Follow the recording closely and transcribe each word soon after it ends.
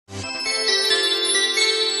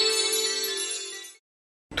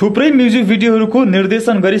थुप्रै म्युजिक भिडियोहरूको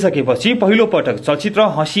निर्देशन गरिसकेपछि पहिलो पटक चलचित्र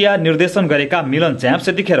हँसिया निर्देशन गरेका मिलन च्याम्प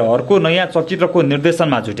यतिखेर अर्को नयाँ चलचित्रको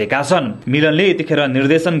निर्देशनमा जुटेका छन्। मिलनले यतिखेर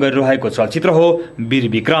निर्देशन गरिरहेको चलचित्र हो वीर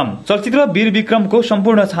विक्रम। चलचित्र वीर विक्रमको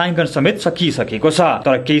सम्पूर्ण छायाङ्कन समेत सकिसकेको छ।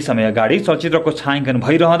 तर केही समय अगाडि चलचित्रको छायाङ्कन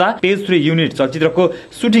भइरहँदा पेज 3 युनिट चलचित्रको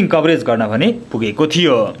सुटिङ कभरेज गर्न भने पुगेको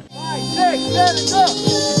थियो।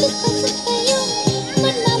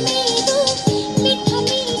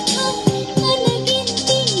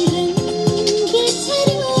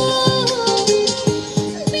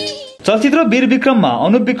 चलचित्र वीर विक्रममा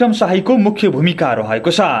अनुप विक्रम शाहीको मुख्य भूमिका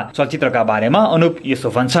रहेको छ। चलचित्रका बारेमा अनुप यसो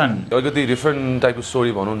भन्छन्। अलिकति डिफरेन्ट टाइपको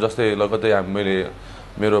स्टोरी भनौँ, जस्तै लगतै मैले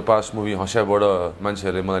मेरो पास्ट मुभी हँसियाबाट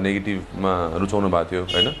मान्छेहरूले मलाई नेगेटिभमा रुचाउनु भएको थियो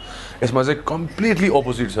होइन। यसमा चाहिँ कम्प्लिटली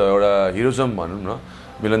अपोजिट छ। एउटा हिरोजम भनौँ न,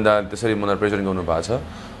 मिलन दा त्यसरी मलाई प्रेजेन्ट गर्नु भएको छ।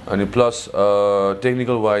 अनि प्लस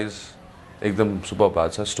टेक्निकल वाइज एकदम सुपर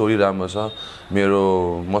भएको छ। स्टोरी राम्रो छ।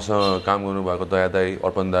 मसँग काम गर्नुभएको दया दाई,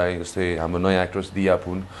 अर्पन दाई जस्तै हाम्रो नयाँ एक्ट्रेस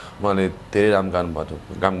दियापुन, उहाँले धेरै राम्रो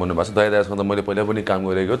काम गर्नुभएको छ। दया दाईसँग त मैले पहिला पनि काम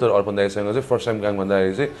गरेको, तर अर्पन दाईसँग चाहिँ फर्स्ट टाइम काम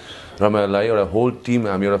गर्दाखेरि चाहिँ रमाइलोलाई एउटा होल टिम,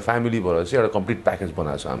 हामी एउटा फ्यामिली भएर चाहिँ एउटा कम्प्लिट प्याकेज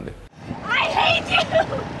बनाएको छ हामीले।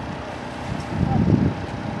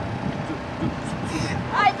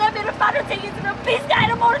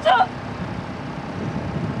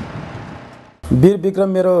 वीर विक्रम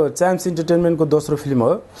मेरो च्याम्प्स इन्टरटेनमेन्टको दोस्रो फिल्म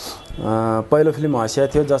हो। पहिलो फिल्म हँसिया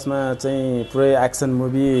थियो, जसमा चाहिँ पुरै एक्सन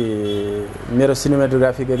मुभी, मेरो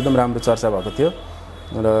सिनेमाटोग्राफीको एकदम राम्रो चर्चा भएको थियो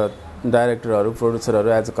र डाइरेक्टरहरू, प्रोड्युसरहरू,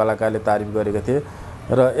 एज अ कलाकारले तारिफ गरेको थिए।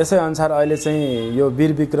 र यसै अनुसार अहिले चाहिँ यो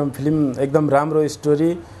वीर विक्रम फिल्म एकदम राम्रो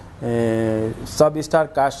स्टोरी, सब स्टार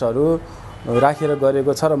कास्टहरू राखेर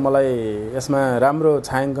गरेको छ र मलाई यसमा राम्रो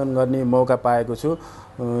छायाङ्कन गर्ने मौका पाएको छु।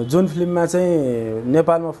 जुन फिल्ममा चाहिँ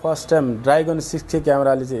नेपालमा फर्स्ट टाइम ड्राइगन 6K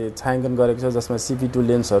क्यामेराले चाहिँ छायाङ्कन गरेको छ, जसमा CP2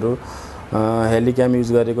 लेन्सहरू, हेलिक्याम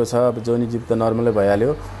युज गरेको छ। अब जोनी जिप त नर्मलै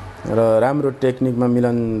भइहाल्यो र राम्रो टेक्निकमा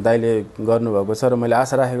मिलन दाइले गर्नुभएको छ र मैले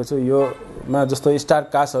आशा राखेको छु योमा जस्तो स्टार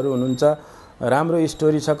कास्टहरू हुनुहुन्छ, राम्रो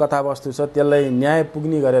स्टोरी छ, कथावस्तु छ, त्यसलाई न्याय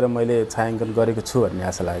पुग्ने गरेर मैले छायाङ्कन गरेको छु भन्ने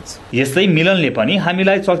आशा लागेको छ। यस्तै मिलनले पनि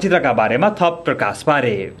हामीलाई चलचित्रका बारेमा थप प्रकाश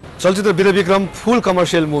पारे। चलचित्र वीर विक्रम फुल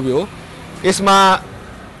कमर्सियल मुभी हो। यसमा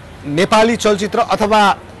नेपाली चलचित्र अथवा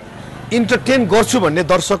इन्टरटेन गर्छु भन्ने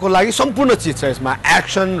दर्शकको लागि सम्पूर्ण चिज छ। यसमा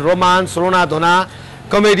एक्सन, रोमान्स, रोनाधोना,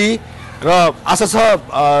 कमेडी र आशा छ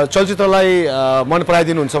चलचित्रलाई मन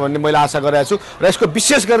पराइदिनुहुन्छ भन्ने मैले आशा गरेको छु। र यसको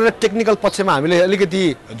विशेष गरेर टेक्निकल पक्षमा हामीले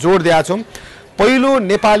अलिकति जोड दिएका छौँ। पहिलो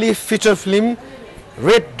Nepali feature film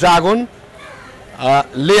red dragon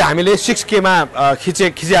ले हामीले 6K मा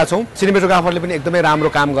खिचेका छौँ। सिनेमेटोग्राफरले पनि एकदमै राम्रो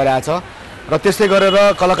काम गरेको छ र त्यसले गरेर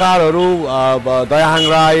कलाकारहरू दयाहाङ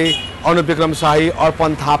राई, अनुप विक्रम शाही,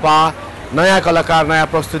 अर्पन थापा, नयाँ कलाकार, नयाँ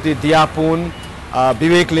प्रस्तुति दियापुन,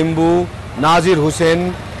 विवेक लिम्बू, नाजिर हुसेन,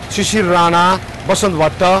 शिशिर राणा, बसन्त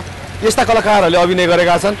भट्ट, यस्ता कलाकारहरूले अभिनय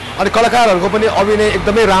गरेका छन्। अनि कलाकारहरूको पनि अभिनय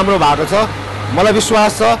एकदमै राम्रो भएको छ। मलाई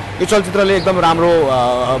विश्वास छ यो चलचित्रले एकदम राम्रो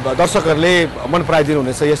दर्शकहरूले मन पराइदिनु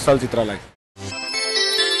हुनेछ यस चलचित्रलाई।